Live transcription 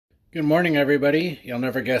Good morning, everybody. You'll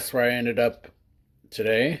never guess where I ended up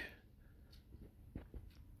today.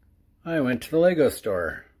 I went to the Lego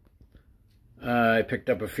store. I picked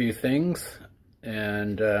up a few things,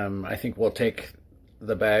 and I think we'll take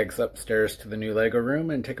the bags upstairs to the new Lego room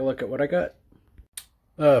and take a look at what I got.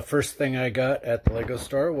 First thing I got at the Lego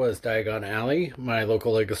store was Diagon Alley. My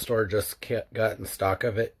local Lego store just got in stock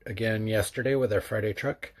of it again yesterday with their Friday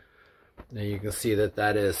truck. Now you can see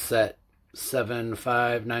that is set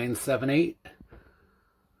 75978.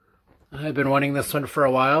 I've been wanting this one for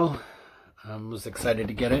a while. I was excited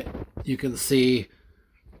to get it. You can see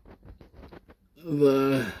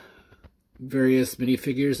the various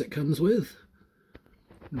minifigures it comes with.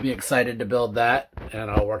 I'll be excited to build that, and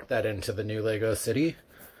I'll work that into the new Lego City.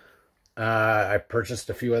 I purchased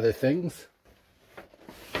a few other things.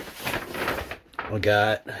 We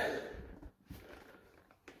got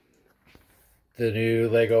the new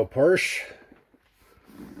Lego Porsche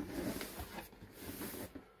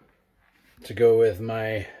to go with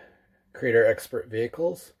my Creator Expert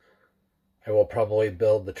vehicles. I will probably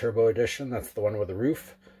build the Turbo Edition. That's the one with the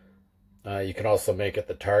roof. You can also make it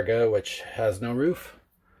the Targa, which has no roof.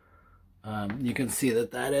 You can see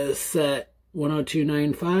that is set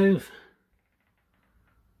 10295.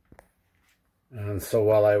 And so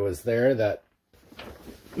while I was there, that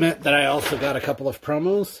meant that I also got a couple of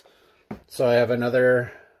promos. So I have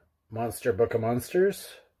another Monster Book of Monsters.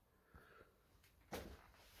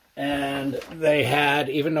 And they had,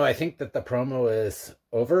 even though I think that the promo is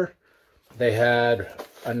over, they had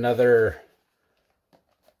another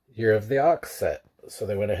Year of the Ox set. So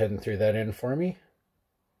they went ahead and threw that in for me.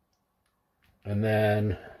 And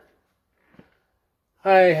then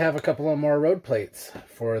I have a couple of more road plates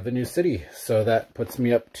for the new city. So that puts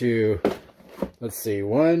me up to, let's see,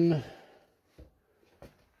 1,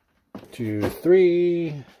 2,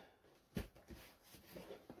 3,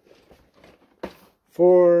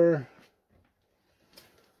 4,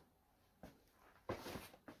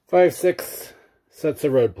 5, 6 sets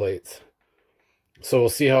of road plates. So we'll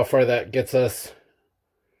see how far that gets us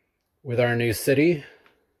with our new city.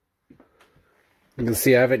 You can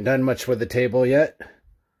see I haven't done much with the table yet,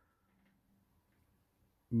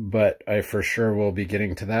 but I for sure will be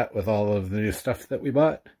getting to that with all of the new stuff that we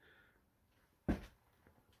bought.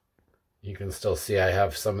 You can still see I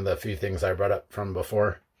have some of the few things I brought up from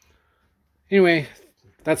before. Anyway,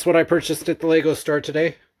 that's what I purchased at the Lego store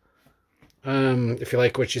today. If you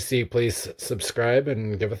like what you see, please subscribe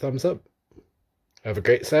and give a thumbs up. Have a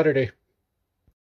great Saturday.